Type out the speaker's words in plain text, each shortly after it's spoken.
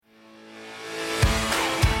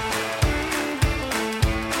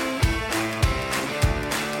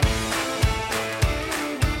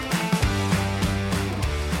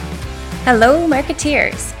Hello,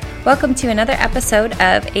 marketeers. Welcome to another episode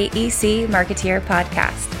of AEC Marketeer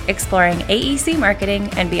Podcast, exploring AEC marketing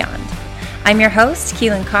and beyond. I'm your host,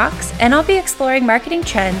 Keelan Cox, and I'll be exploring marketing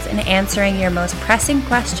trends and answering your most pressing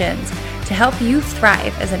questions to help you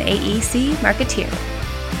thrive as an AEC marketeer.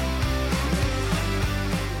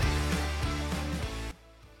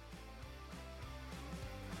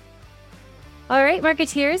 All right,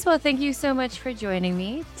 marketeers. Well, thank you so much for joining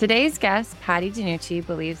me. Today's guest, Patty DiNucci,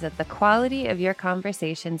 believes that the quality of your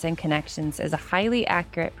conversations and connections is a highly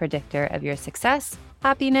accurate predictor of your success,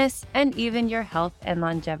 happiness, and even your health and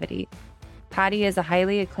longevity. Patty is a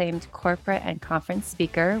highly acclaimed corporate and conference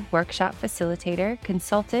speaker, workshop facilitator,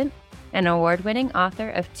 consultant, and award-winning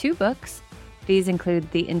author of 2 books. These include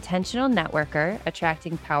The Intentional Networker,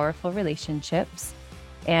 Attracting Powerful Relationships,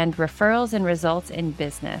 and Referrals and Results in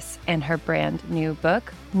Business, and her brand new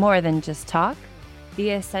book, More Than Just Talk,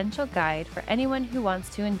 The Essential Guide for Anyone Who Wants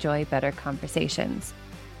to Enjoy Better Conversations.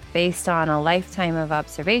 Based on a lifetime of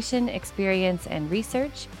observation, experience, and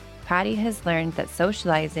research, Patty has learned that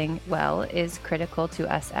socializing well is critical to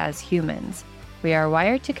us as humans. We are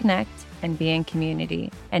wired to connect and be in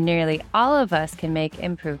community, and nearly all of us can make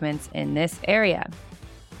improvements in this area.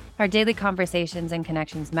 Our daily conversations and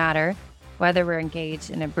connections matter. Whether we're engaged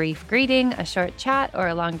in a brief greeting, a short chat, or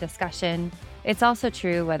a long discussion. It's also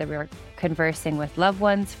true whether we're conversing with loved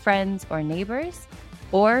ones, friends, or neighbors,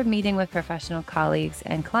 or meeting with professional colleagues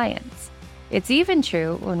and clients. It's even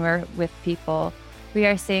true when we're with people we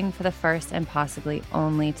are seeing for the first and possibly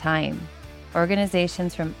only time.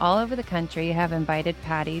 Organizations from all over the country have invited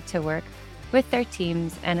Patty to work with their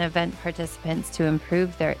teams and event participants to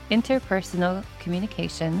improve their interpersonal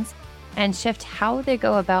communications and shift how they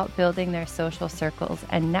go about building their social circles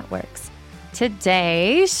and networks.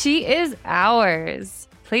 Today, she is ours.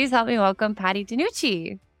 Please help me welcome Patty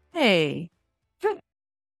DiNucci. Hey.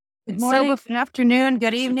 Good morning, good afternoon,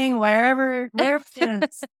 good evening, wherever it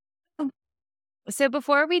is. So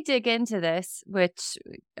before we dig into this, which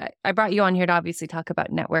I brought you on here to obviously talk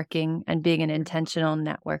about networking and being an intentional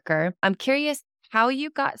networker, I'm curious how you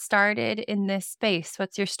got started in this space.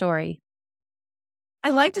 What's your story? I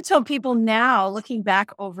like to tell people now, looking back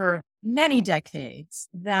over many decades,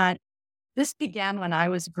 that this began when I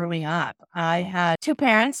was growing up. I had 2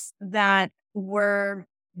 parents that were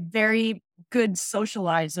very good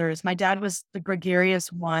socializers. My dad was the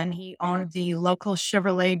gregarious one. He owned the local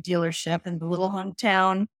Chevrolet dealership in the little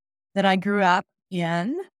hometown that I grew up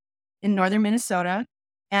in northern Minnesota.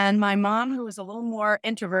 And my mom, who was a little more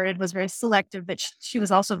introverted, was very selective, but she was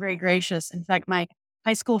also very gracious. In fact, my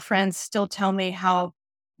high school friends still tell me how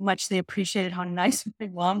much they appreciated how nice my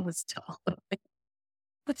mom was to all of me.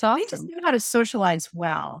 That's awesome. They just knew how to socialize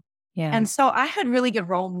well. Yeah. And so I had really good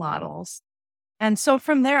role models. And so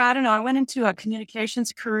from there, I don't know, I went into a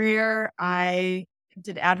communications career. I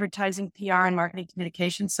did advertising, PR, and marketing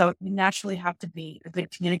communications. So you naturally have to be a good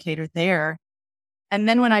communicator there. And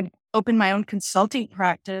then when I opened my own consulting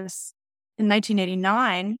practice in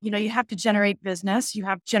 1989, you have to generate business. You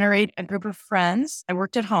have to generate a group of friends. I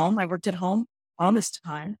worked at home all this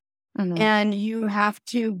time. Mhm. And you have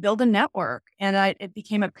to build a network. And it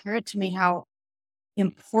became apparent to me how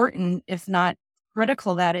important, if not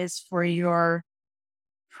critical, that is for your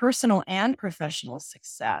personal and professional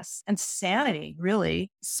success and sanity, really.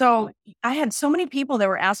 So I had so many people that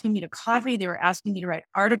were asking me to coffee. They were asking me to write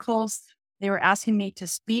articles. They were asking me to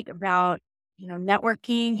speak about,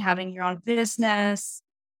 networking, having your own business,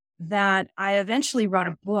 that I eventually wrote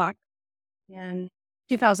a book in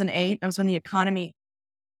 2008. That was when the economy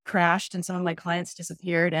crashed and some of my clients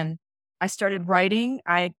disappeared. And I started writing.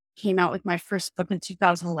 I came out with my first book in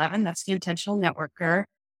 2011. That's The Intentional Networker.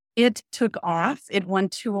 It took off. It won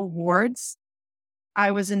 2 awards.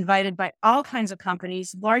 I was invited by all kinds of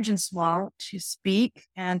companies, large and small, to speak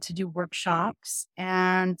and to do workshops.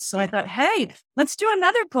 And so I thought, hey, let's do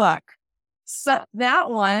another book. So that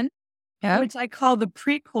one, which I call the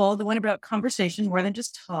prequel, the one about conversation, More Than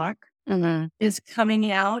Just Talk, is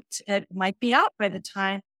coming out. It might be out by the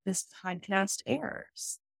time this podcast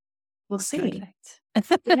airs. We'll see.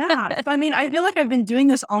 Yeah. I mean, I feel like I've been doing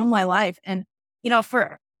this all my life. And,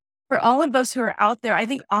 for all of us who are out there, I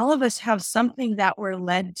think all of us have something that we're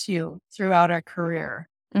led to throughout our career.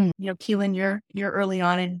 Keelan, you're early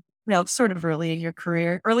on in, sort of early in your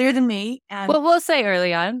career, earlier than me. And Well, we'll say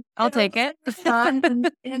early on. I'll take it. and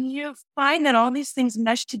you find that all these things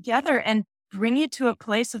mesh together and bring you to a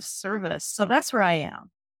place of service. So that's where I am.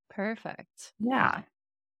 Perfect. Yeah.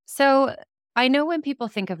 So I know when people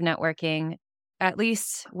think of networking, at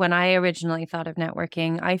least when I originally thought of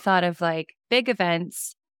networking, I thought of like big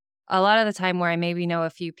events, a lot of the time where I maybe know a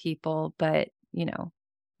few people, but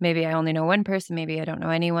maybe I only know one person, maybe I don't know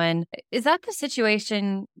anyone. Is that the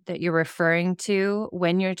situation that you're referring to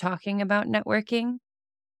when you're talking about networking?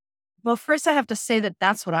 Well, first I have to say that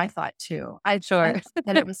that's what I thought too. I Sure. thought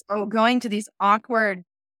that it was going to these awkward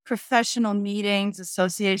professional meetings,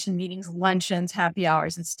 association meetings, luncheons, happy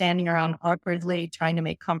hours, and standing around awkwardly trying to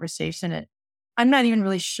make conversation. And I'm not even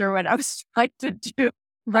really sure what I was trying to do.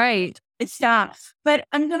 Right. It's not. But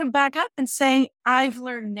I'm going to back up and say I've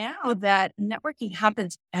learned now that networking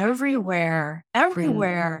happens everywhere,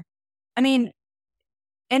 everywhere. I mean,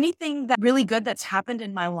 anything that really good that's happened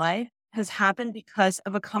in my life has happened because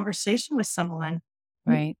of a conversation with someone.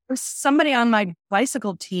 Right. There's somebody on my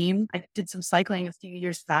bicycle team. I did some cycling a few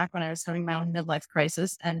years back when I was having my own midlife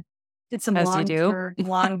crisis and did some As you do.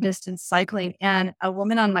 long distance cycling. And a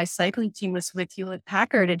woman on my cycling team was with Hewlett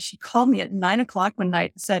Packard. And she called me at 9 o'clock one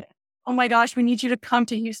night and said, "Oh my gosh, we need you to come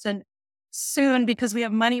to Houston soon because we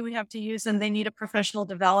have money we have to use and they need a professional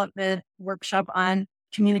development workshop on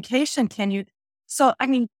communication. Can you?" So, I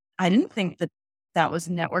mean, I didn't think that that was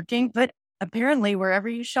networking, but apparently wherever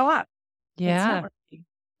you show up, it's Yeah. networking.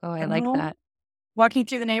 Oh, I At like home, that. walking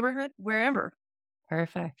through the neighborhood, wherever.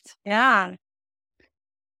 Perfect. Yeah.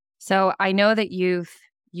 So I know that you've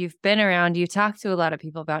been around, you talk to a lot of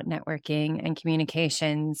people about networking and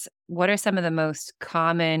communications. What are some of the most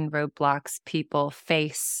common roadblocks people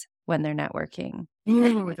face when they're networking?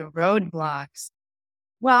 Ooh, the roadblocks.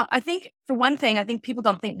 Well, I think for one thing, I think people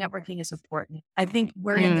don't think networking is important. I think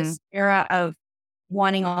we're in Mm, this era of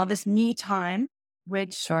wanting all this me time,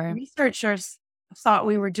 which sure. researchers thought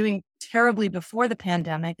we were doing terribly before the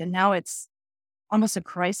pandemic. And now it's almost a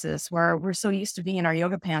crisis where we're so used to being in our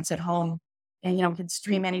yoga pants at home and, we can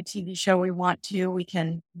stream any TV show we want to. We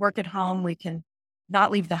can work at home. We can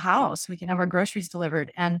not leave the house. We can have our groceries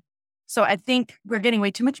delivered. And so I think we're getting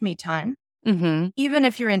way too much me time, Mm-hmm. even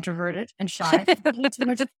if you're introverted and shy. You need too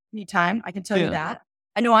much me time. I can tell you Yeah. that.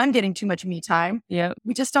 I know I'm getting too much me time. Yep.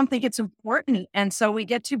 We just don't think it's important. And so we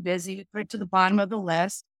get too busy, put it to the bottom of the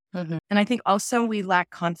list. Mm-hmm. And I think also we lack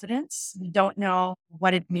confidence. We don't know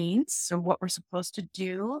what it means or what we're supposed to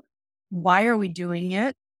do. Why are we doing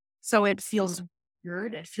it? So it feels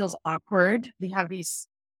weird. It feels awkward. We have these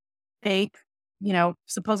fake,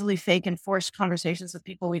 supposedly fake and forced conversations with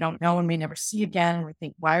people we don't know and we never see again. And we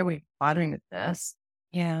think, why are we bothering with this?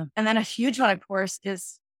 Yeah. And then a huge one, of course,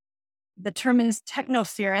 is the term is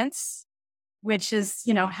technoference, which is,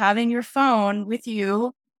 having your phone with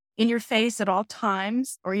you in your face at all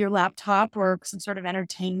times or your laptop or some sort of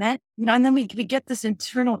entertainment, and then we get this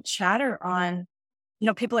internal chatter on,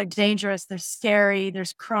 people are dangerous. They're scary.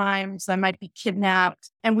 There's crimes. I might be kidnapped.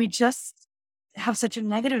 And we just have such a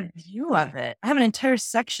negative view of it. I have an entire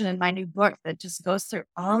section in my new book that just goes through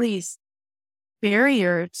all these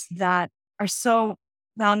barriers that are so,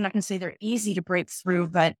 well, I'm not going to say they're easy to break through,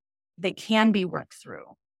 but they can be worked through.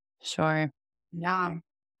 Sure. Yeah.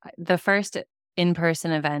 The first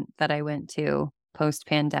in-person event that I went to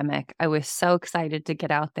post-pandemic, I was so excited to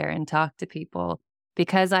get out there and talk to people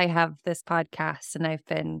because I have this podcast and I've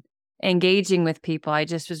been engaging with people. I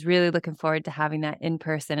just was really looking forward to having that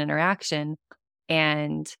in-person interaction.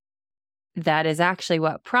 And that is actually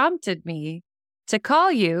what prompted me to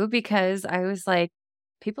call you because I was like,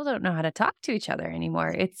 people don't know how to talk to each other anymore.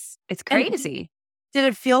 It's And crazy. did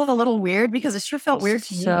it feel a little weird? Because it sure felt weird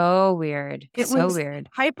to me. So weird. It So was weird.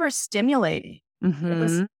 hyper stimulating. It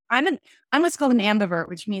was. Mm-hmm. I'm what's called an ambivert,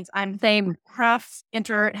 which means I'm Same. half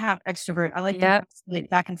introvert, half extrovert. I like to Yep. oscillate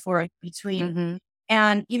back and forth between. Mm-hmm.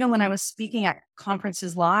 And even when I was speaking at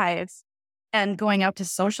conferences live and going out to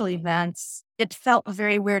social events, it felt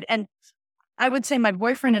very weird. And I would say my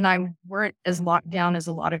boyfriend and I weren't as locked down as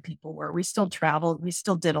a lot of people were. We still traveled. We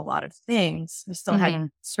still did a lot of things. We still Mm-hmm. had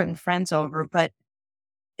certain friends over, but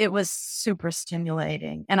it was super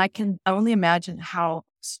stimulating. And I can only imagine how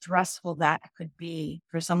stressful that could be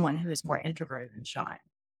for someone who is more introverted and shy.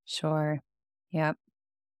 Sure. Yep.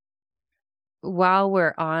 While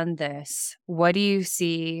we're on this, what do you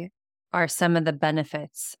see are some of the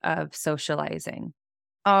benefits of socializing?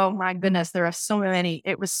 Oh my goodness, there are so many.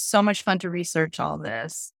 It was so much fun to research all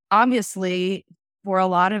this. Obviously, for a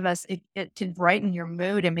lot of us, it can brighten your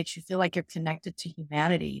mood and makes you feel like you're connected to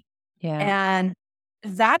humanity. Yeah. And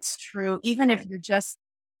that's true, even if you're just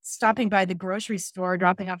stopping by the grocery store,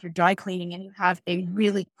 dropping off your dry cleaning, and you have a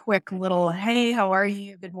really quick little, hey, how are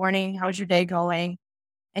you? Good morning. How's your day going?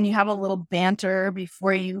 And you have a little banter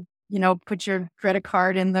before you, put your credit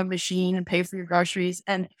card in the machine and pay for your groceries.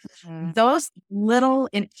 And Mhm. those little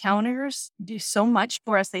encounters do so much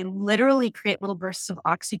for us. They literally create little bursts of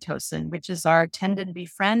oxytocin, which is our tend to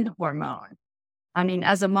befriend hormone. I mean,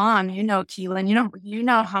 as a mom, Keelan, you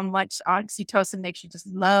know how much oxytocin makes you just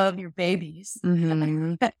love your babies.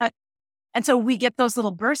 Mm-hmm. And so we get those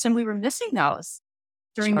little bursts, and we were missing those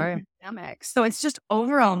during the pandemic. So it's just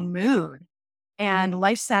overall mood and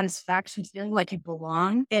life satisfaction, feeling like you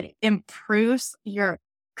belong. It improves your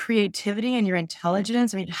creativity and your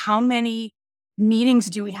intelligence. I mean, how many meetings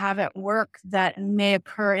do we have at work that may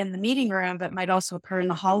occur in the meeting room, but might also occur in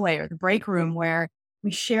the hallway or the break room, where we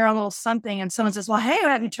share a little something and someone says, well, hey,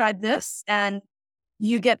 have you tried this? And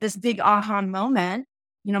you get this big aha moment,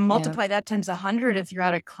 multiply that times 100 if you're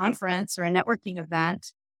at a conference or a networking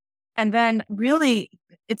event. And then really,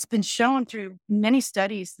 it's been shown through many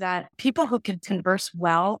studies that people who can converse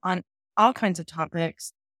well on all kinds of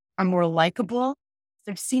topics are more likable.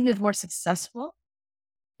 They're seen as more successful.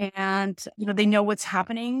 And, they know what's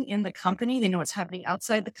happening in the company. They know what's happening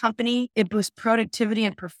outside the company. It boosts productivity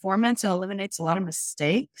and performance and eliminates a lot of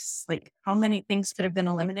mistakes. Like, how many things could have been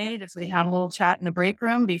eliminated if we had a little chat in the break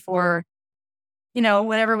room before,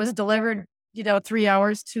 whatever was delivered, 3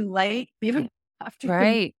 hours too late, even after.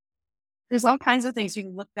 Right. There's all kinds of things you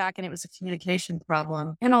can look back and it was a communication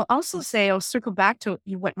problem. And I'll circle back to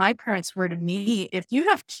what my parents were to me. If you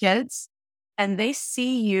have kids and they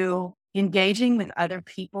see you engaging with other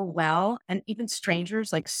people well, and even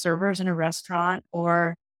strangers like servers in a restaurant,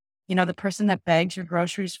 or, the person that bags your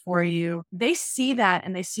groceries for you, they see that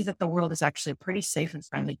and they see that the world is actually a pretty safe and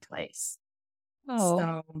friendly place.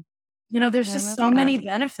 Oh, So, there's just so many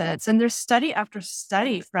benefits, and there's study after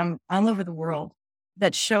study from all over the world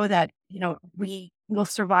that show that, we will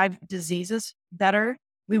survive diseases better.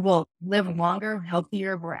 We will live longer,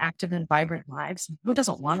 healthier, more active and vibrant lives. Who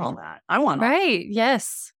doesn't want all that? I want all that. Right.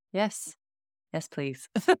 Yes. Yes. Yes, please.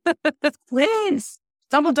 Please.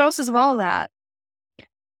 Double doses of all that.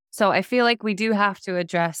 So I feel like we do have to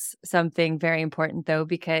address something very important, though,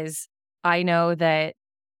 because I know that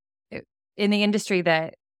in the industry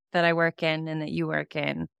that I work in and that you work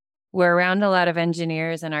in, we're around a lot of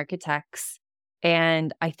engineers and architects.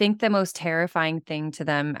 And I think the most terrifying thing to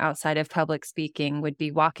them outside of public speaking would be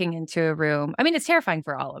walking into a room. I mean, it's terrifying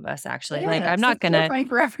for all of us, actually. Yeah, like, I'm not going to. Terrifying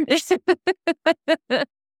for everyone.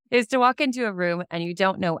 Is to walk into a room and you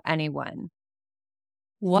don't know anyone.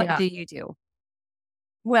 What do you do?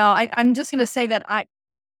 Well, I'm just going to say that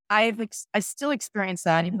I still experience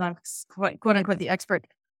that, even though I'm quote unquote the expert.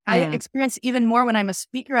 I experience even more when I'm a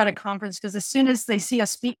speaker at a conference, because as soon as they see a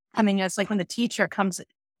speaker coming, it's like when the teacher comes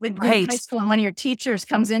with high school, and one of your teachers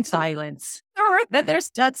comes in, silence. Then there's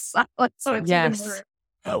dead silence. So it's even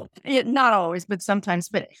more, not always, but sometimes.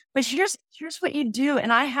 But here's what you do,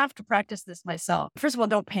 and I have to practice this myself. First of all,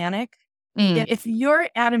 don't panic. If you're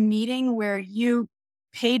at a meeting where you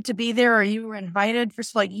paid to be there or you were invited,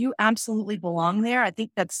 first of all, you absolutely belong there. I think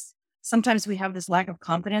that's sometimes we have this lack of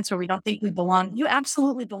confidence where we don't think we belong. You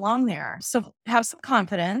absolutely belong there. So have some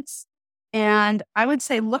confidence. And I would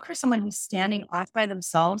say, look for someone who's standing off by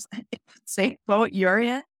themselves. Say, quote, you're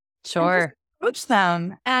in. Sure. Approach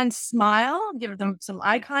them and smile, give them some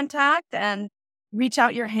eye contact, and reach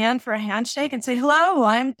out your hand for a handshake and say, hello,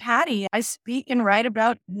 I'm Patty. I speak and write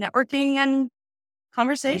about networking and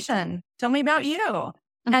conversation. Tell me about you.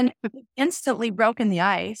 And instantly broken the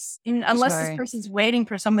ice. Unless this person's waiting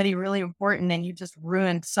for somebody really important and you just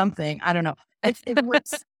ruined something. I don't know. It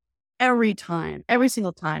works every time, every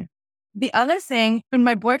single time. The other thing, when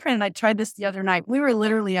my boyfriend and I tried this the other night, we were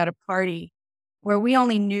literally at a party where we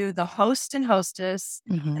only knew the host and hostess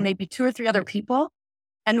and maybe 2 or 3 other people.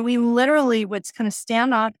 And we literally would kind of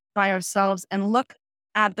stand off by ourselves and look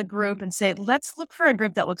at the group and say, let's look for a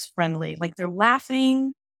group that looks friendly. Like, they're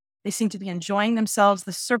laughing. They seem to be enjoying themselves.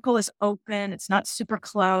 The circle is open. It's not super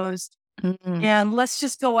closed. And let's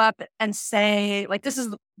just go up and say, like, this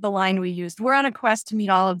is the line we used. We're on a quest to meet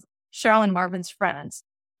all of Cheryl and Marvin's friends.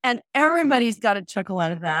 And everybody's got a chuckle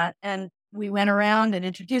out of that. And we went around and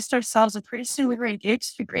introduced ourselves, and pretty soon we were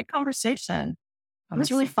engaged in a great conversation. It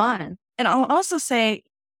was really fun. And I'll also say,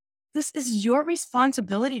 this is your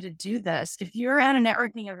responsibility to do this. If you're at a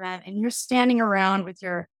networking event and you're standing around with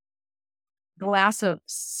your glass of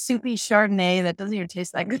soupy Chardonnay that doesn't even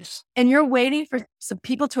taste that good, and you're waiting for some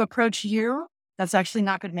people to approach you, that's actually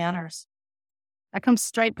not good manners. That comes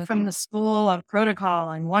straight from the School of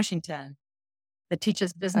Protocol in Washington that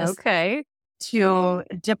teaches business to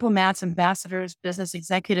diplomats, ambassadors, business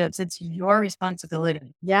executives. It's your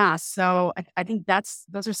responsibility. Yeah. So I think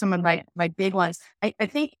those are some of my big ones. I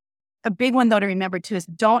think a big one, though, to remember too, is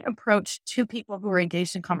don't approach 2 people who are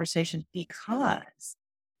engaged in conversation, because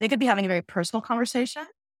they could be having a very personal conversation.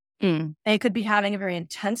 They could be having a very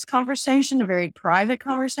intense conversation, a very private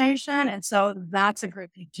conversation. And so that's a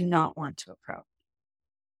group you do not want to approach.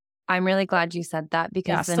 I'm really glad you said that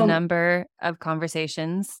because the number of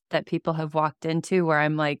conversations that people have walked into where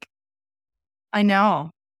I'm like, I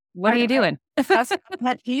know. What are you doing? That's a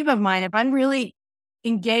pet peeve of mine. If I'm really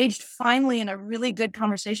engaged finally in a really good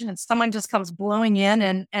conversation and someone just comes blowing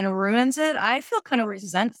in and ruins it, I feel kind of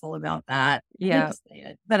resentful about that. Yeah. I hate to say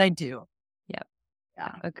it, but I do. Yep.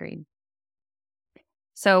 Yeah. Agreed.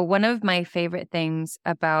 So one of my favorite things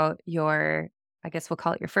about your, I guess we'll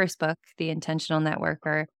call it your first book, The Intentional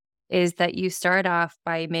Networker, is that you start off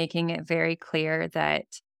by making it very clear that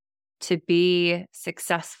to be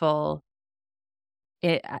successful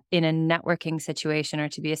in a networking situation or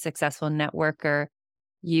to be a successful networker,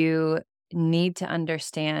 you need to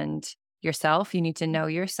understand yourself. You need to know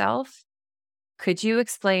yourself. Could you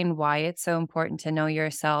explain why it's so important to know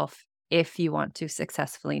yourself if you want to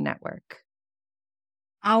successfully network?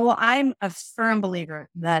 Well, I'm a firm believer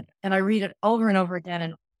that, and I read it over and over again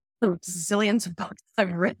in zillions of books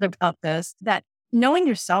I've written about this, that knowing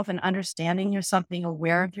yourself and understanding yourself, being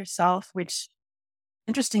aware of yourself, which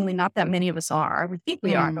interestingly, not that many of us are. We think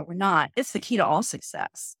we are, but we're not. It's the key to all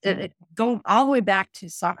success. Go all the way back to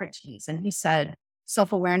Socrates, and he said,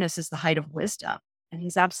 self-awareness is the height of wisdom. And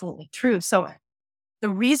he's absolutely true. So the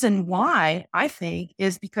reason why I think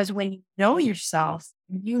is because when you know yourself,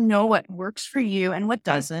 you know what works for you and what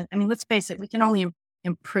doesn't. I mean, let's face it, we can only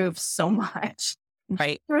improve so much.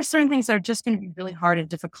 Right. There are certain things that are just going to be really hard and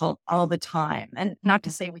difficult all the time. And not to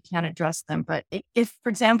say we can't address them, but if, for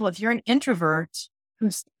example, if you're an introvert who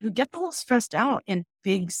get a little stressed out in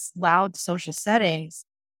big, loud social settings,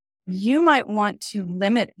 you might want to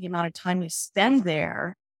limit the amount of time you spend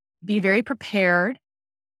there, be very prepared,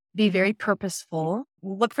 be very purposeful,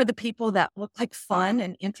 look for the people that look like fun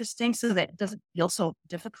and interesting so that it doesn't feel so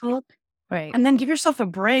difficult. Right. And then give yourself a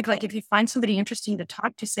break. Like if you find somebody interesting to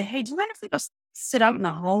talk to, say, hey, do you mind if we go sit out in the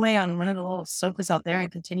hallway on one of the little sofas out there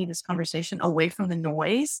and continue this conversation away from the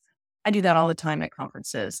noise? I do that all the time at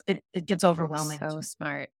conferences. It gets overwhelming. So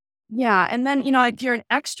smart. Yeah. And then, if you're an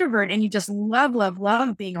extrovert and you just love, love,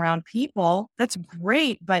 love being around people, that's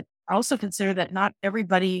great. But I also consider that not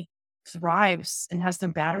everybody thrives and has their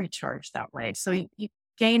battery charged that way. So you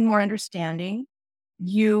gain more understanding.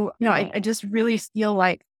 I just really feel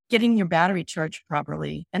like getting your battery charged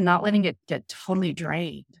properly and not letting it get totally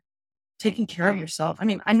drained, taking care of yourself. I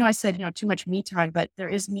mean, I know I said, too much me time, but there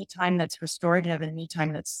is me time that's restorative and me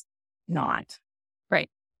time that's not. Right.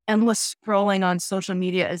 Endless scrolling on social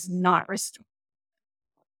media is not restorative.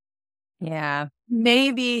 Yeah.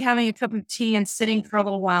 Maybe having a cup of tea and sitting for a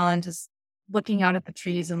little while and just looking out at the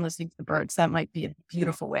trees and listening to the birds. That might be a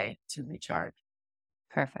beautiful way to recharge.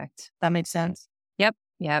 Perfect. That makes sense. Yep.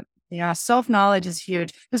 Yeah. Self-knowledge is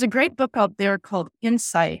huge. There's a great book out there called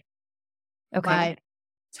Insight by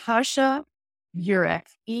Tasha Eurich,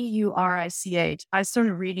 Eurich. I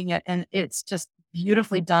started reading it and it's just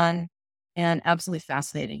beautifully done and absolutely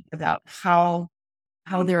fascinating about how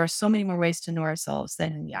there are so many more ways to know ourselves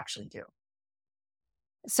than we actually do.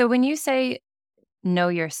 So when you say know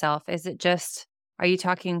yourself, is it just, are you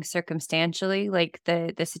talking circumstantially, like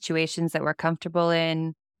the situations that we're comfortable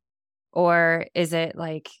in? Or is it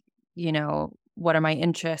like, what are my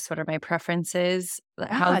interests? What are my preferences?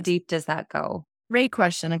 How deep does that go? Great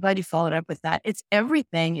question. I'm glad you followed up with that. It's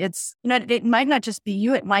everything. It's, it might not just be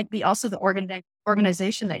you. It might be also the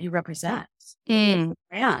organization that you represent. And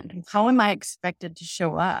how am I expected to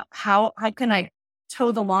show up? How can I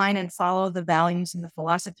toe the line and follow the values and the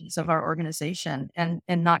philosophies of our organization and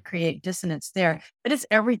not create dissonance there? But it's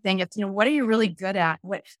everything. It's, what are you really good at?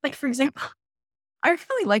 Like, for example, I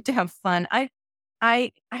really like to have fun.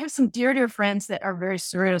 I have some dear friends that are very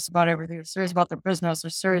serious about everything. They're serious about their business.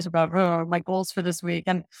 They're serious about my goals for this week.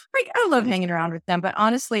 And I love hanging around with them. But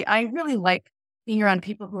honestly, I really like being around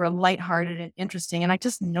people who are lighthearted and interesting. And I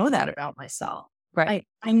just know that about myself. Right.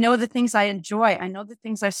 I know the things I enjoy. I know the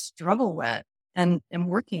things I struggle with and am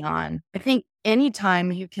working on. I think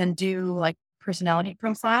anytime you can do like personality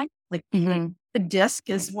profile, like the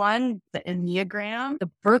DISC is one, the Enneagram,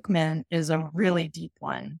 the Berkman is a really deep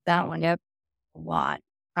one. That one. Yep. A lot.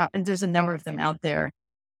 And there's a number of them out there.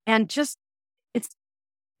 And just, it's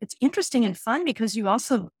interesting and fun because you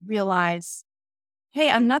also realize, hey,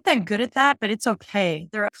 I'm not that good at that, but it's okay.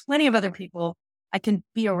 There are plenty of other people I can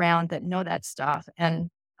be around that know that stuff and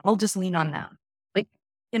I'll just lean on them. Like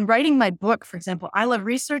in writing my book, for example, I love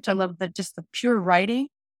research. I love just the pure writing.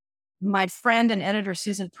 My friend and editor,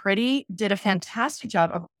 Susan Pretty, did a fantastic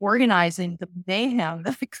job of organizing the mayhem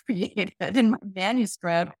that I created in my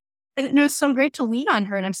manuscript. And it was so great to lean on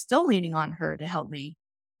her, and I'm still leaning on her to help me.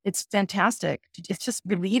 It's fantastic. It's just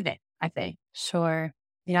relieving, I think. Sure.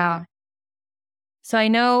 Yeah. So I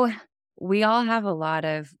know we all have a lot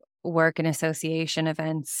of work and association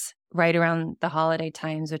events right around the holiday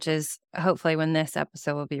times, which is hopefully when this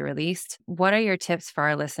episode will be released. What are your tips for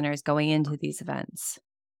our listeners going into these events?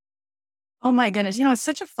 Oh my goodness. It's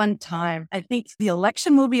such a fun time. I think the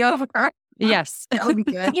election will be over. Yes. That would be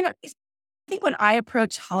good. I think when I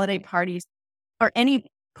approach holiday parties or any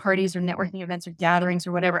parties or networking events or gatherings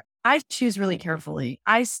or whatever, I choose really carefully.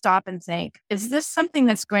 I stop and think, is this something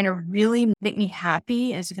that's going to really make me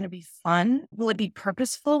happy? Is it going to be fun? Will it be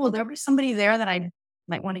purposeful? Will there be somebody there that I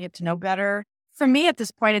might want to get to know better? For me at this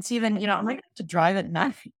point, it's even, am I going to have to drive at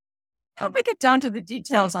night? How do I get down to the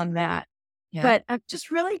details on that? Yeah. But I'm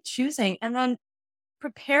just really choosing and then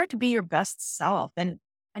prepare to be your best self. And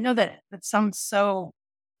I know that sounds so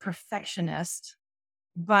perfectionist,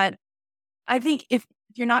 but I think if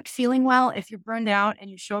you're not feeling well, if you're burned out and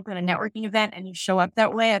you show up at a networking event and you show up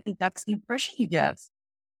that way, I think that's the impression you give.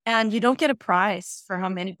 And you don't get a prize for how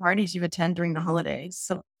many parties you attend during the holidays.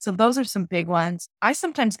 So those are some big ones. I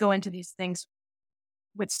sometimes go into these things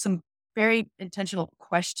with some very intentional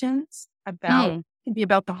questions about, it can be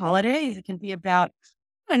about the holidays. It can be about,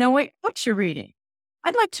 I don't know, what you're reading.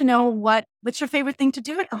 I'd like to know what's your favorite thing to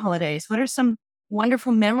do at the holidays? What are some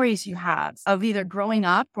wonderful memories you have of either growing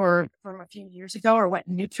up or from a few years ago, or what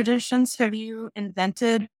new traditions have you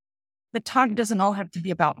invented? The talk doesn't all have to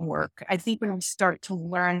be about work. I think when we start to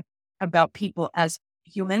learn about people as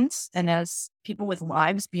humans and as people with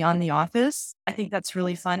lives beyond the office, I think that's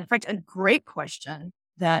really fun. In fact, a great question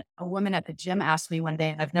that a woman at the gym asked me one day,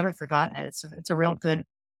 and I've never forgotten it. It's a real good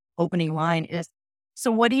opening line is,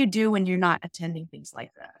 so what do you do when you're not attending things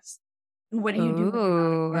like this? What do you do when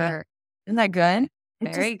you're not at work? Isn't that good?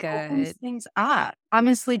 Very good. Opens things up.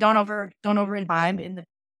 Obviously, don't over imbibe in the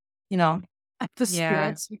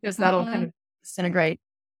spirits, because that'll kind of disintegrate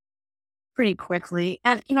pretty quickly.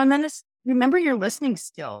 And and then remember your listening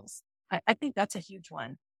skills. I think that's a huge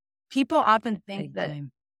one. People often think that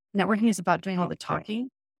networking is about doing all the talking,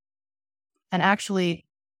 and actually,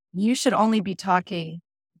 you should only be talking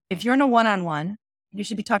if you're in a one-on-one. You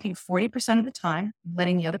should be talking 40% of the time,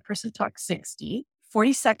 letting the other person talk 60.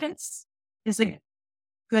 40 seconds is a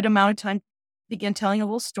good amount of time to begin telling a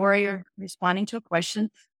little story or responding to a question.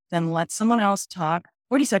 Then let someone else talk.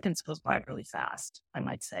 40 seconds goes by really fast, I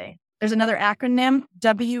might say. There's another acronym,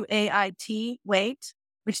 WAIT, WAIT,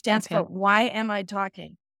 which stands for Why Am I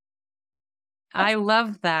Talking? I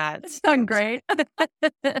love that. It's not great.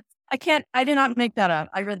 I did not make that up.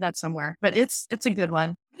 I read that somewhere, but it's a good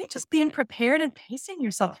one. I think just being prepared and pacing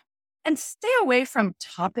yourself and stay away from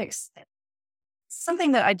topics.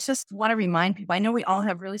 Something that I just want to remind people. I know we all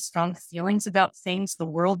have really strong feelings about things, the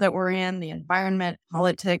world that we're in, the environment,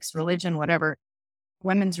 politics, religion, whatever,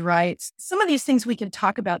 women's rights. Some of these things we can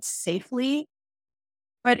talk about safely.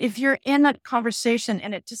 But if you're in that conversation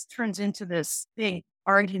and it just turns into this big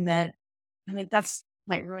argument, that's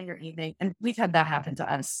might ruin your evening. And we've had that happen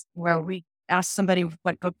to us where we asked somebody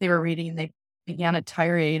what book they were reading and they began a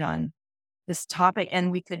tirade on this topic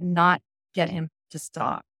and we could not get him to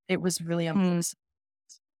stop. It was really unpleasant.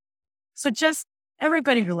 So just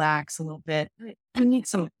everybody relax a little bit. We need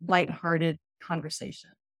some lighthearted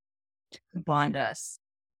conversation to bond us.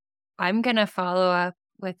 I'm going to follow up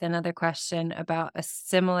with another question about a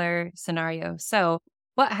similar scenario. So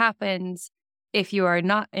what happens if you are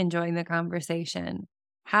not enjoying the conversation?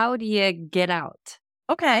 How do you get out?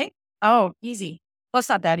 Okay. Oh, easy. Well, it's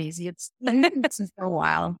not that easy. It's listen for a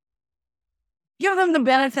while. Give them the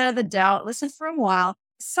benefit of the doubt. Listen for a while.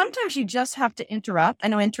 Sometimes you just have to interrupt. I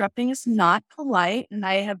know interrupting is not polite. And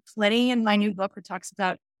I have plenty in my new book that talks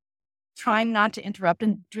about trying not to interrupt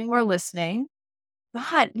and doing more listening.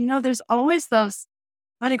 But, there's always those,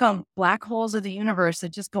 what do you call them, black holes of the universe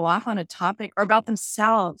that just go off on a topic or about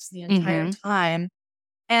themselves the entire time.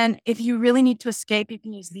 And if you really need to escape, you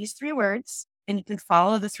can use these 3 words and you can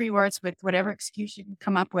follow the 3 words with whatever excuse you can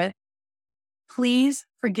come up with. Please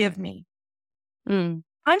forgive me.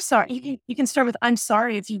 I'm sorry. You can start with, I'm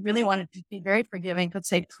sorry if you really wanted to be very forgiving, but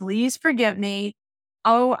say, please forgive me.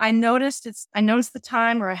 Oh, I noticed the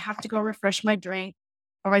time, or I have to go refresh my drink,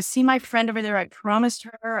 or I see my friend over there. I promised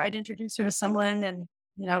her I'd introduce her to someone and,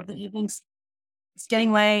 the evening's it's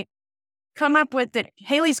getting late. Come up with it.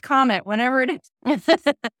 Haley's Comet, whenever it is.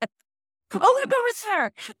 Oh, look over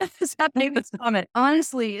there. It's not Haley's Comet.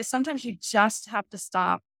 Honestly, sometimes you just have to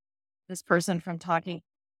stop this person from talking.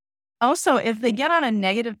 Also, if they get on a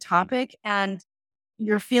negative topic and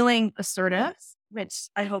you're feeling assertive, which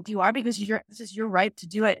I hope you are because this is your right to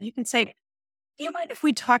do it, you can say, do you mind if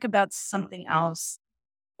we talk about something else?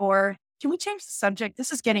 Or can we change the subject?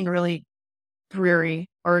 This is getting really dreary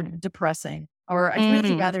or depressing. Or I'd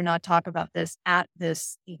really rather not talk about this at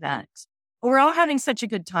this event. we're all having such a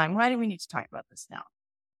good time. Why do we need to talk about this now?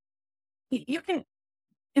 You can,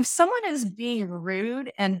 if someone is being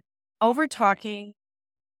rude and over talking,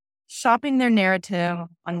 shopping their narrative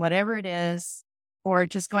on whatever it is, or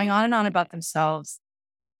just going on and on about themselves,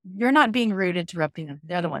 you're not being rude, interrupting them.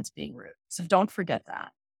 They're the ones being rude. So don't forget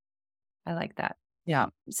that. I like that. Yeah.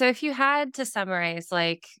 So if you had to summarize,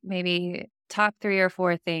 like maybe top 3 or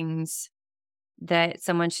 4 things that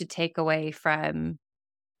someone should take away from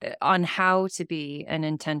on how to be an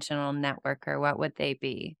intentional networker, what would they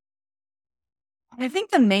be? I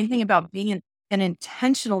think the main thing about being an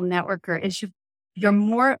intentional networker is you're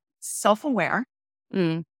more self-aware.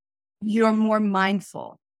 Mm. You're more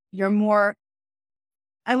mindful. You're more,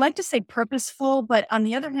 I like to say purposeful, but on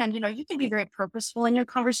the other hand, you can be very purposeful in your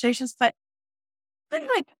conversations, but like,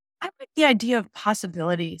 I like the idea of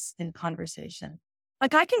possibilities in conversation.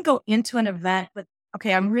 Like I can go into an event with,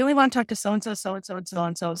 okay, I really want to talk to so-and-so, so-and-so, and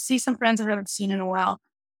so-and-so, see some friends I haven't seen in a while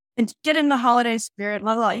and get in the holiday spirit,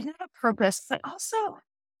 blah, blah, blah. You have a purpose, but also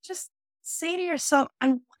just say to yourself, I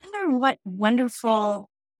wonder what wonderful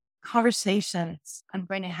conversations I'm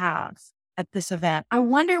going to have at this event. I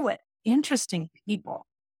wonder what interesting people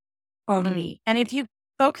will meet. And if you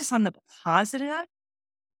focus on the positive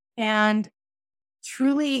and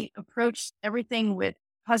truly approach everything with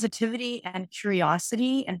positivity and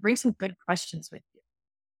curiosity and bring some good questions with you,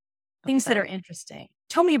 things that are interesting.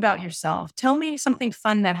 Tell me about yourself. Tell me something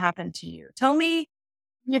fun that happened to you. Tell me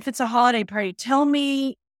if it's a holiday party. Tell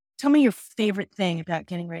me your favorite thing about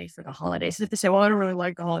getting ready for the holidays. If they say, well, I don't really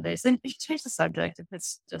like the holidays, then you change the subject if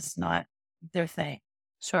it's just not their thing.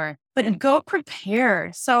 Sure. But go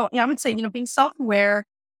prepared. So I would say, being self-aware,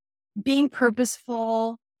 being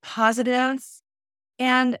purposeful, positive,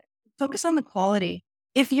 and focus on the quality.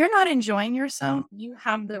 If you're not enjoying yourself, you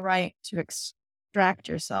have the right to extract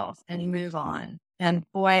yourself and move on. And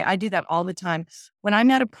boy, I do that all the time. When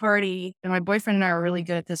I'm at a party, and my boyfriend and I are really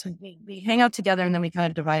good at this, we hang out together and then we kind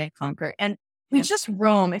of divide and conquer. And we just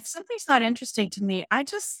roam. If something's not interesting to me, I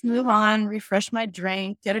just move on, refresh my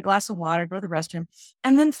drink, get a glass of water, go to the restroom,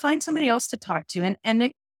 and then find somebody else to talk to.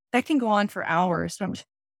 And that can go on for hours. So I'm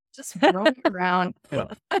just roaming around,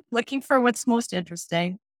 looking for what's most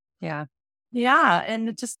interesting. Yeah. Yeah.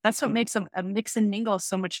 And that's what makes a mix and mingle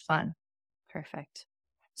so much fun. Perfect.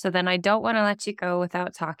 So then I don't want to let you go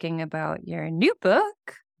without talking about your new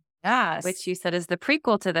book. Yes. Which you said is the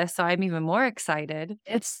prequel to this. So I'm even more excited.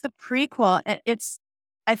 It's the prequel.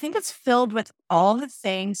 I think it's filled with all the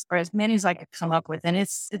things, or as many as I could come up with. And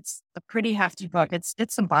it's a pretty hefty book.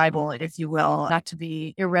 It's a Bible, if you will, not to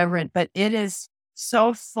be irreverent, but it is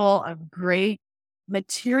so full of great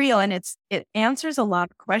material. And it answers a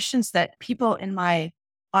lot of questions that people in my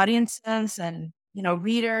audiences and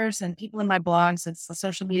readers and people in my blogs and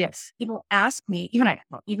social media, people ask me, even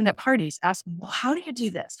at parties, ask me, well, how do you do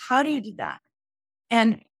this? How do you do that?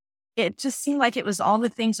 And it just seemed like it was all the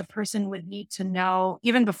things a person would need to know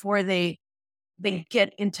even before they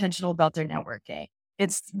get intentional about their networking.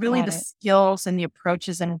 It's really the skills and the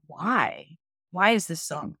approaches and why. Why is this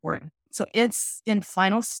so important? So it's in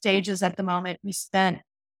final stages at the moment.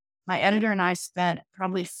 My editor and I spent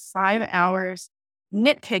probably 5 hours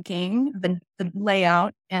nitpicking the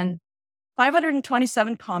layout and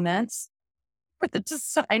 527 comments for the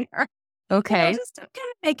designer. Okay. Just to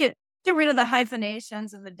kind of get rid of the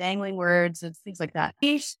hyphenations and the dangling words and things like that.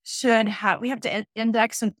 We have to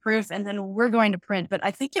index and proof, and then we're going to print, but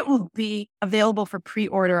I think it will be available for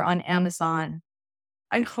pre-order on Amazon.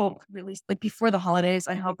 I hope released like before the holidays.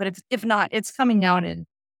 I hope, but if not, it's coming out in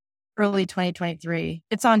early 2023.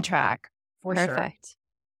 It's on track for sure. Perfect.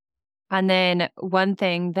 And then one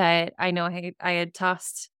thing that I know I had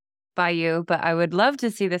tossed by you, but I would love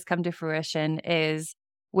to see this come to fruition is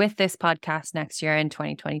with this podcast next year in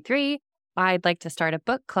 2023, I'd like to start a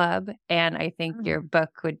book club. And I think your book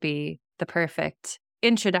would be the perfect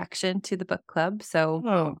introduction to the book club.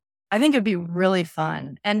 So I think it'd be really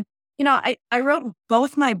fun. And, I wrote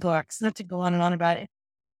both my books, not to go on and on about it.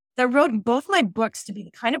 I wrote both my books to be the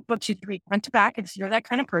kind of books you'd read front to back. If you're that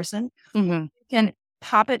kind of person, you can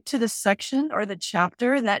pop it to the section or the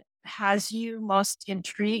chapter that has you most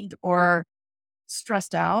intrigued or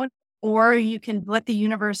stressed out, or you can let the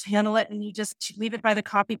universe handle it and you just leave it by the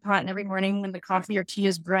coffee pot. And every morning when the coffee or tea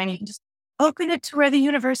is brewing, you can just open it to where the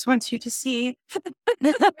universe wants you to see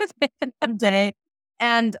someday.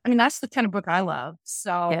 And that's the kind of book I love.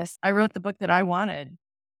 So yes. I wrote the book that I wanted.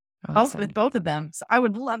 Awesome. With both of them. So I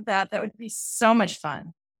would love that. That would be so much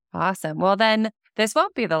fun. Awesome. Well, then this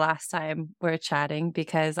won't be the last time we're chatting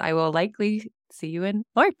because I will likely see you in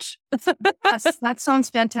March. Yes, that sounds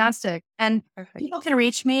fantastic. And people can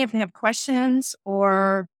reach me if they have questions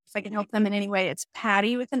or if I can help them in any way, it's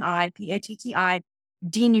Patti with an I, Patti,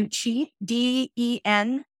 Denucci,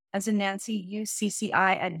 DEN as in Nancy, UCCI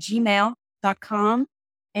at gmail.com.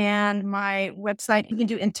 And my website, you can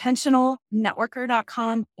do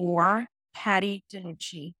intentionalnetworker.com or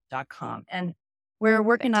pattidenucci.com. And we're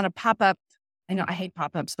working on a pop-up. I know I hate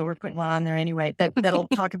pop-ups, so we're putting one on there anyway, that'll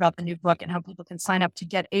talk about the new book and how people can sign up to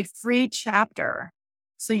get a free chapter.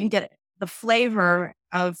 So you can get the flavor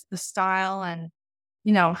of the style and,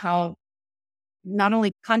 how not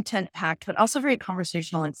only content packed, but also very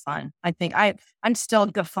conversational and fun. I think I'm still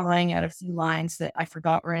guffawing at a few lines that I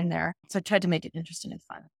forgot were in there. So I tried to make it interesting and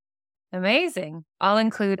fun. Amazing. I'll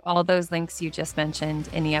include all those links you just mentioned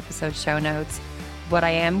in the episode show notes. What I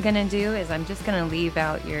am going to do is I'm just going to leave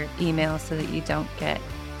out your email so that you don't get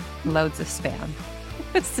loads of spam.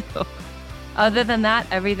 So other than that,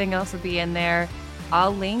 everything else will be in there.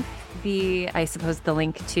 I'll link the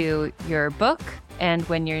link to your book. And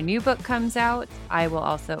when your new book comes out, I will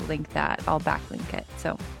also link that. I'll backlink it.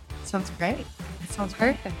 So sounds great. That sounds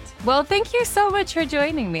perfect. Well, thank you so much for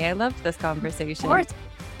joining me. I loved this conversation. Of course.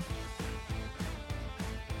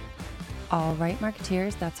 All right,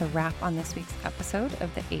 Marketeers, that's a wrap on this week's episode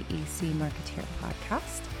of the AEC Marketeer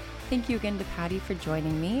Podcast. Thank you again to Patti for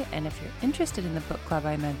joining me. And if you're interested in the book club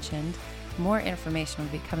I mentioned, more information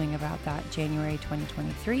will be coming about that January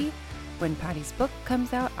 2023. When Patti's book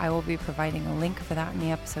comes out, I will be providing a link for that in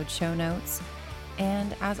the episode show notes.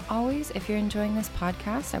 And as always, if you're enjoying this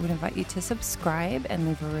podcast, I would invite you to subscribe and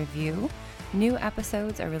leave a review. New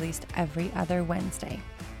episodes are released every other Wednesday.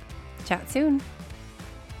 Chat soon.